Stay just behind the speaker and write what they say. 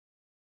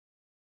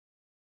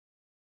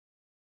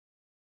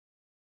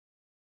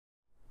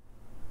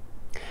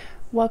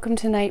Welcome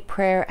to night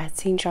prayer at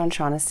St. John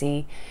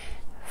Shaughnessy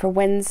for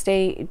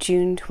Wednesday,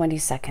 June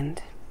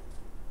 22nd.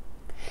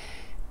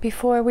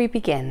 Before we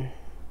begin,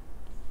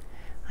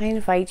 I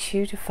invite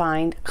you to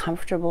find a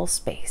comfortable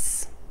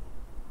space,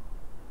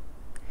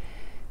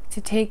 to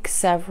take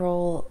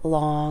several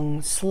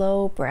long,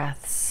 slow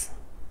breaths,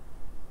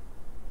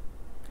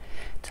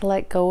 to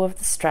let go of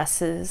the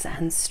stresses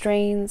and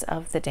strains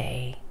of the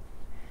day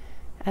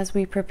as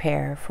we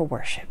prepare for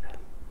worship.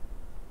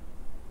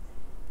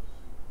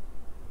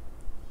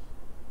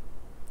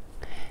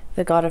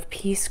 The God of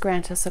peace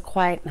grant us a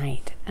quiet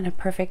night and a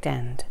perfect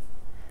end.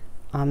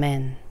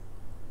 Amen.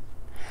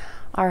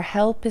 Our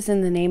help is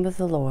in the name of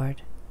the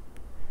Lord,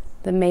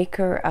 the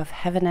maker of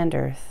heaven and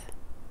earth.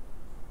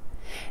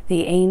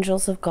 The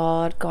angels of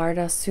God guard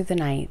us through the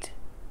night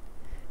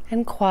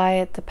and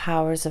quiet the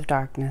powers of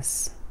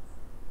darkness.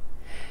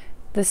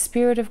 The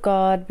Spirit of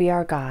God be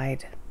our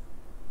guide,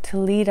 to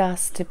lead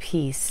us to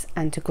peace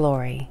and to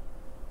glory.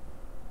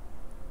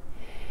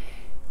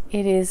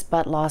 It is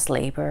but lost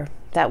labor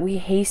that we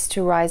haste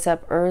to rise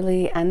up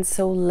early and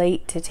so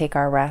late to take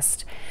our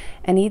rest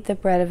and eat the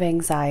bread of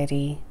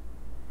anxiety.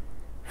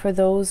 For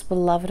those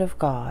beloved of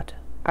God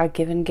are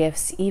given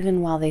gifts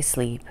even while they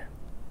sleep.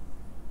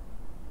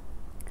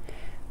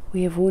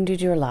 We have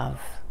wounded your love.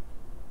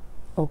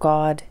 O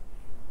God,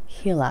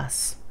 heal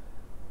us.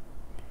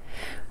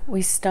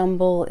 We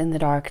stumble in the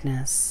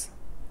darkness.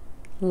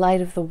 Light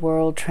of the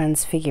world,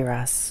 transfigure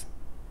us.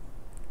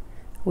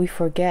 We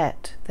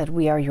forget that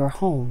we are your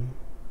home.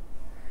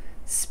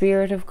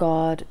 Spirit of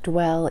God,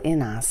 dwell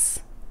in us.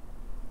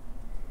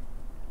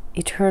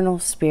 Eternal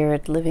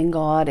Spirit, living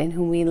God, in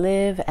whom we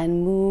live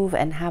and move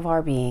and have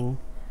our being.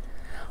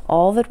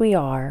 All that we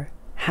are,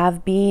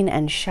 have been,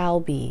 and shall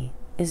be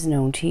is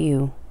known to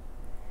you.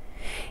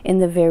 In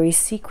the very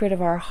secret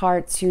of our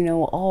hearts, you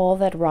know all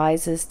that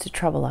rises to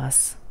trouble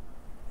us.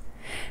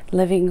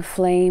 Living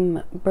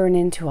flame, burn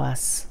into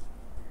us.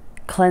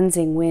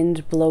 Cleansing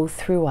wind, blow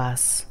through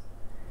us.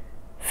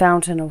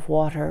 Fountain of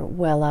water,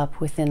 well up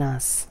within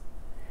us,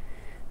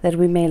 that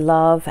we may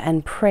love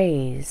and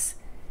praise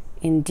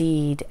in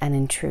deed and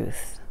in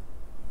truth.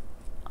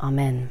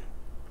 Amen.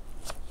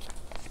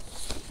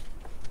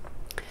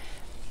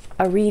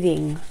 A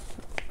reading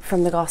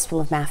from the Gospel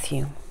of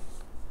Matthew.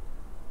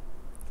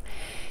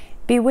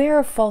 Beware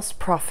of false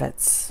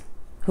prophets,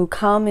 who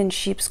come in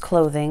sheep's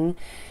clothing,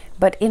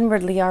 but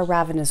inwardly are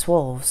ravenous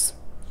wolves.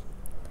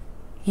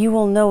 You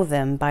will know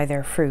them by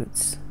their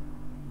fruits.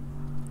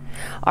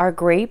 Are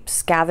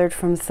grapes gathered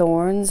from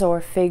thorns or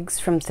figs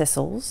from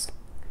thistles?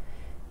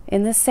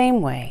 In the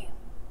same way,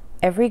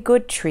 every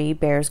good tree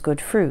bears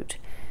good fruit,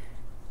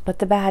 but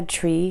the bad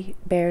tree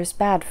bears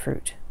bad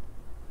fruit.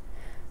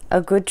 A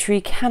good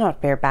tree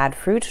cannot bear bad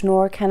fruit,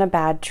 nor can a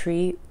bad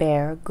tree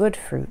bear good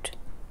fruit.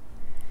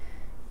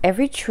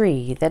 Every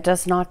tree that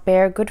does not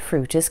bear good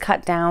fruit is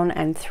cut down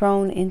and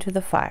thrown into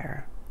the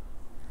fire.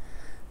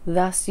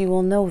 Thus you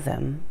will know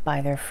them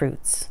by their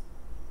fruits.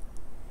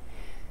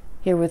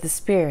 Hear what the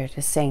Spirit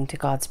is saying to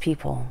God's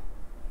people.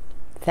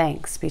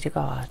 Thanks be to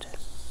God.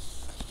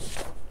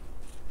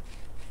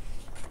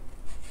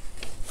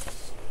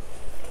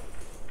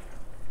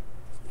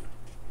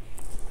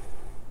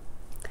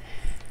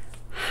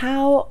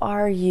 How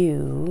are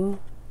you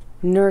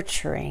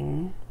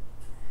nurturing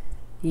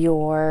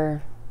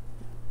your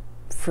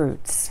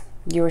fruits,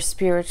 your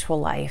spiritual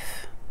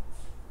life?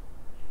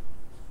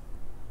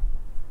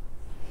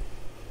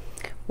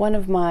 One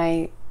of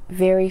my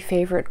very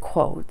favorite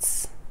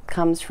quotes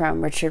comes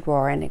from Richard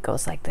Rohr, and it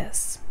goes like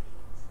this.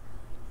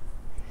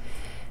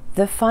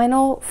 The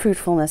final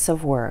fruitfulness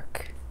of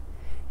work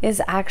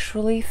is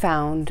actually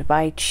found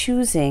by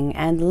choosing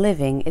and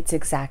living its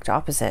exact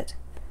opposite,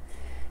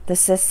 the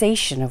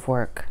cessation of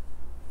work,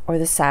 or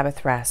the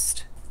Sabbath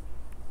rest.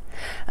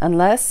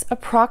 Unless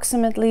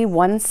approximately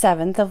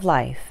 1/7 of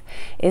life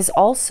is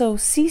also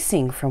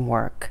ceasing from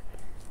work,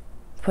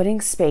 putting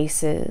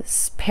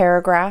spaces,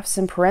 paragraphs,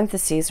 and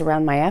parentheses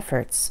around my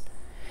efforts,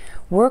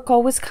 work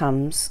always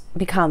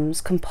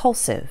becomes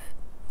compulsive,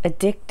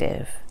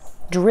 addictive,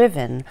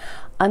 driven,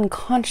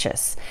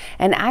 unconscious,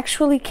 and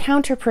actually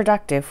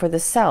counterproductive for the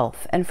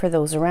self and for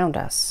those around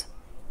us.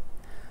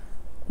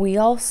 We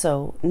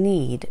also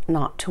need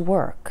not to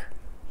work.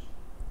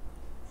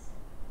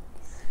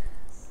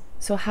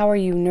 So how are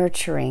you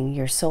nurturing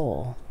your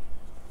soul?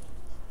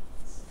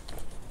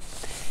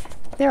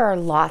 There are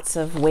lots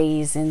of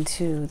ways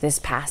into this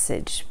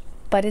passage,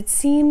 but it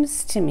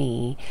seems to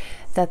me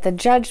that the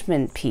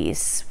judgment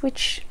piece,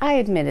 which I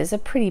admit is a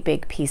pretty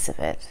big piece of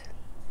it,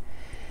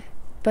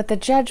 but the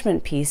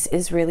judgment piece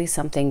is really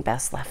something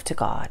best left to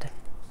God.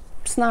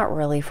 It's not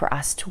really for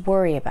us to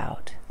worry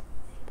about.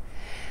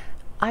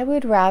 I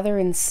would rather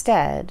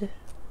instead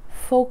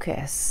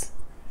focus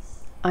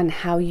on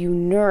how you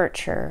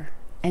nurture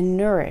and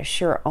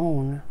nourish your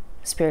own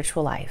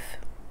spiritual life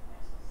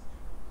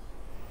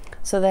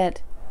so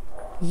that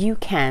you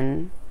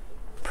can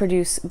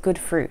produce good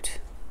fruit.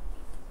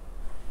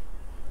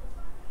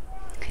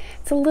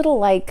 It's a little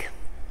like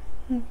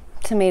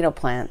tomato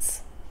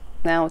plants.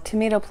 Now,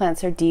 tomato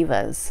plants are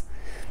divas.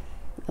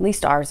 at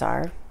least ours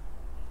are,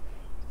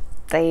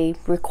 they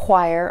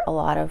require a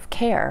lot of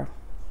care.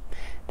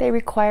 They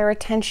require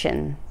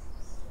attention.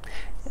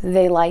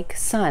 They like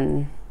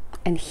sun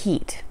and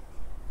heat.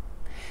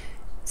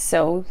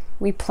 So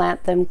we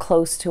plant them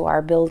close to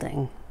our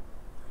building.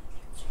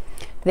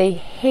 They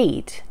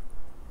hate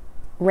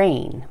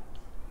rain,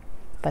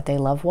 but they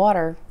love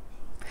water.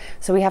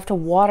 So we have to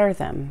water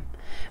them.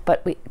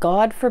 But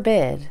God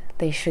forbid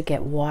they should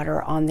get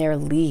water on their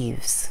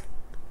leaves.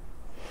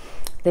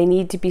 They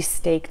need to be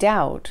staked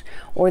out,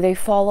 or they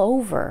fall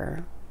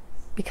over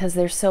because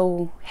they're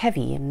so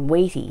heavy and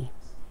weighty.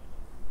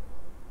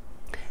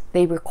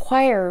 They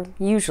require,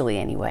 usually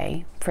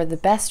anyway, for the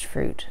best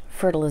fruit,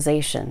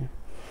 fertilization.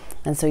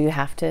 And so you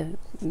have to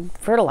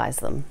fertilize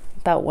them.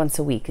 About once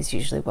a week is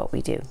usually what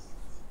we do.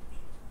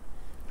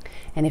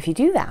 And if you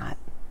do that,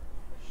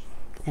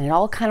 and it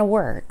all kind of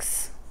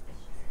works,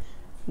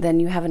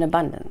 then you have an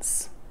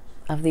abundance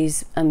of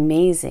these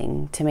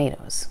amazing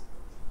tomatoes.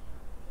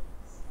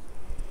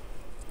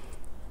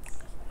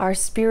 Our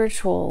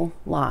spiritual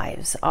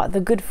lives, the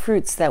good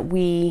fruits that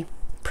we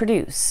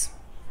produce,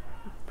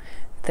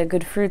 the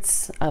good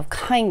fruits of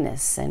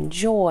kindness and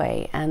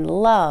joy and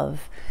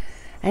love,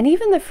 and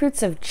even the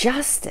fruits of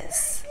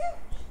justice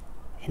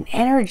and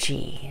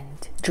energy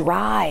and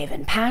drive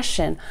and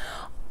passion,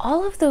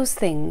 all of those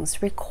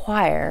things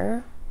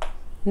require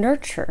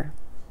nurture,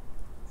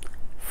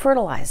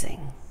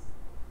 fertilizing,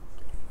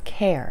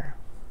 care.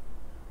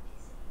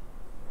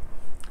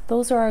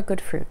 Those are our good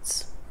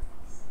fruits.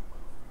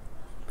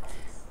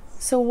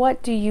 So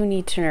what do you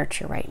need to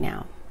nurture right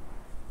now?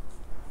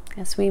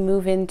 As we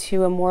move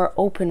into a more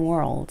open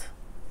world,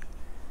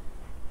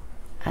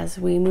 as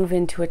we move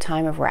into a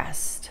time of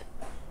rest,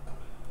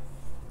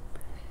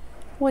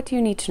 what do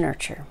you need to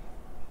nurture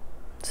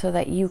so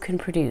that you can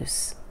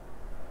produce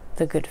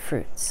the good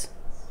fruits?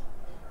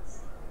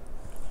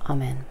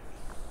 Amen.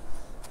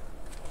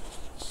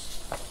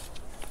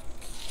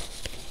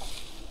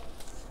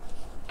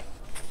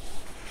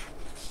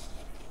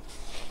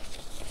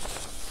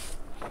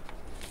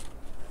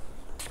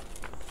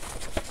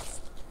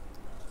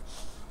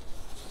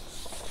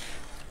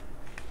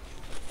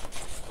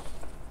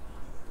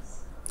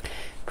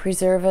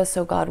 Preserve us,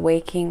 O God,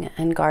 waking,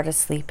 and guard us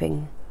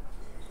sleeping,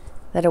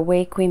 that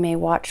awake we may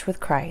watch with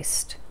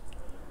Christ,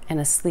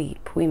 and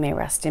asleep we may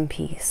rest in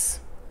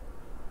peace.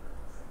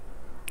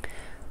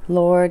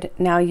 Lord,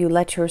 now you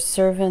let your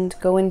servant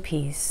go in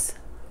peace.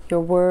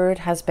 Your word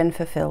has been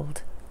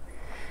fulfilled.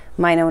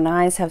 Mine own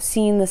eyes have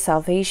seen the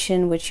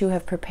salvation which you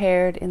have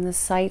prepared in the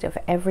sight of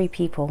every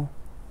people,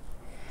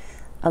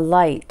 a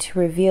light to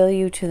reveal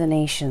you to the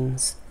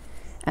nations,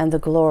 and the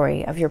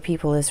glory of your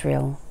people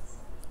Israel.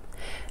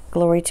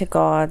 Glory to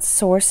God,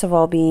 source of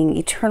all being,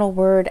 eternal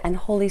Word and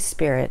Holy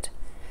Spirit,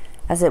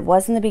 as it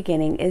was in the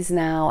beginning, is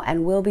now,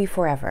 and will be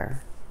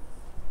forever.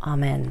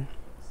 Amen.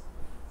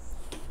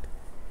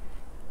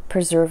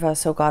 Preserve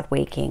us, O God,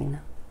 waking,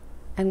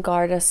 and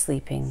guard us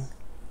sleeping,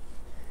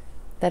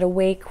 that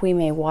awake we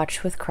may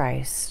watch with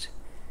Christ,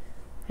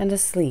 and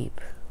asleep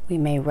we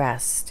may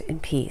rest in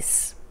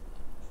peace.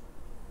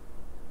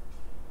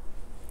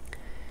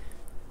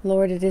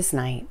 Lord, it is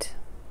night.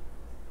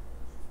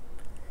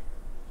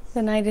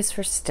 The night is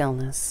for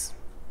stillness.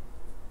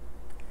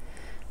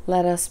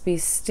 Let us be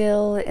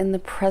still in the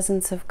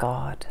presence of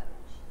God.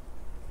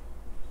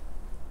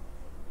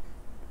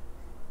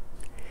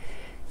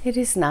 It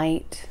is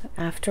night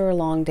after a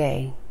long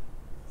day.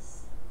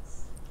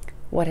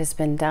 What has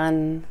been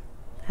done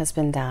has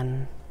been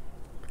done.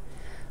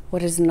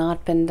 What has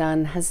not been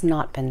done has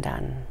not been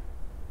done.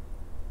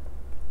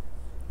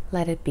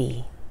 Let it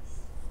be.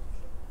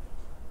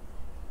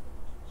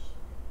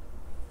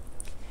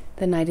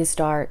 The night is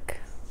dark.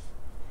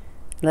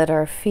 Let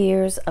our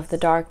fears of the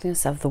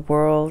darkness of the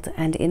world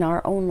and in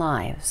our own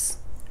lives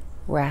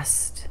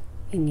rest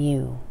in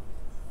you.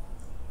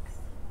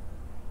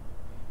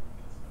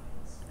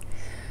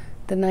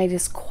 The night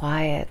is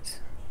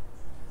quiet.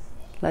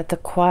 Let the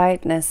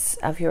quietness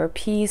of your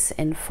peace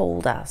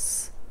enfold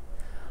us,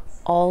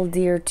 all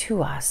dear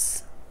to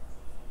us,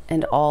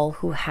 and all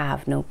who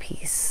have no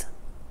peace.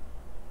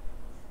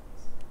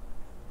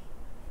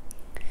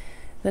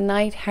 The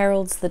night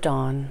heralds the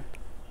dawn.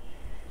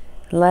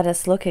 Let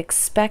us look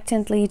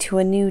expectantly to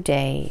a new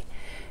day,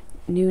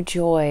 new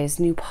joys,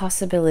 new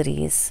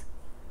possibilities.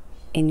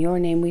 In your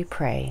name we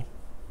pray.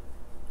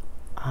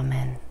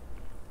 Amen.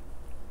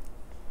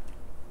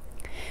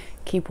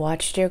 Keep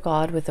watch, dear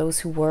God, with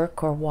those who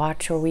work or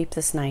watch or weep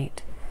this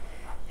night,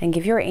 and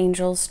give your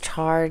angels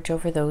charge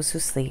over those who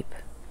sleep.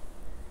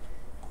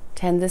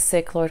 Tend the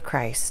sick, Lord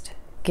Christ.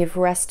 Give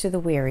rest to the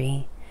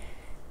weary.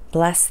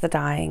 Bless the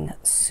dying.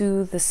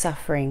 Soothe the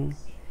suffering.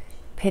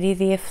 Pity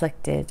the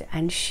afflicted,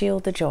 and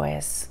shield the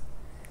joyous,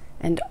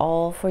 and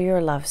all for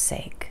your love's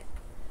sake.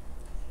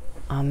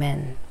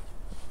 Amen.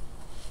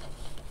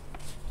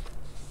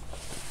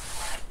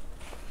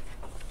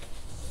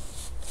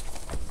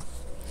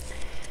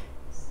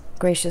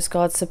 Gracious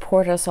God,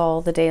 support us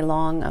all the day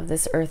long of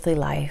this earthly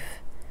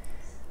life,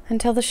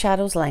 until the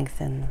shadows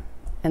lengthen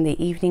and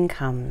the evening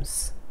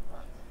comes.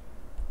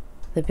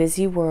 The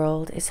busy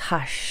world is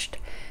hushed,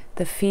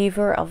 the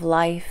fever of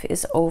life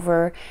is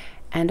over,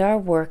 and our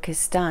work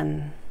is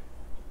done.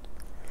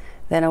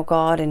 Then, O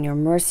God, in your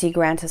mercy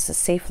grant us a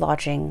safe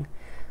lodging,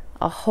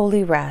 a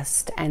holy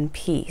rest and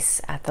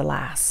peace at the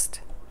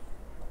last.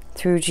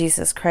 Through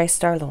Jesus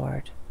Christ our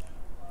Lord.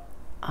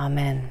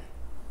 Amen.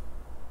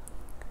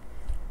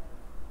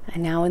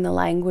 And now in the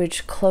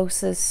language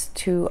closest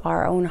to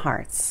our own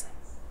hearts.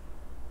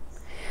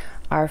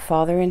 Our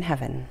Father in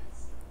heaven,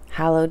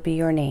 hallowed be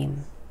your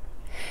name.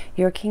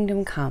 Your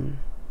kingdom come,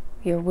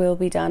 your will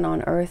be done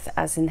on earth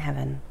as in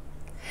heaven.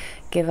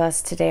 Give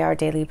us today our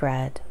daily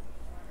bread.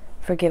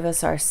 Forgive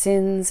us our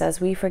sins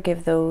as we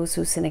forgive those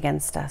who sin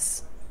against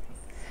us.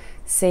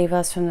 Save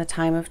us from the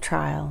time of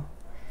trial,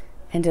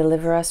 and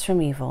deliver us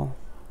from evil.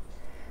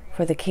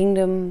 For the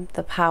kingdom,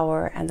 the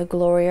power, and the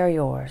glory are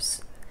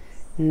yours,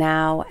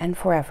 now and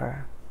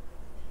forever.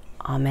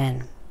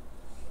 Amen.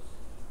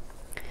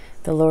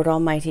 The Lord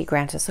Almighty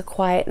grant us a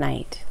quiet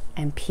night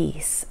and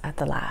peace at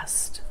the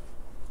last.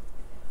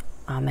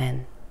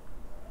 Amen.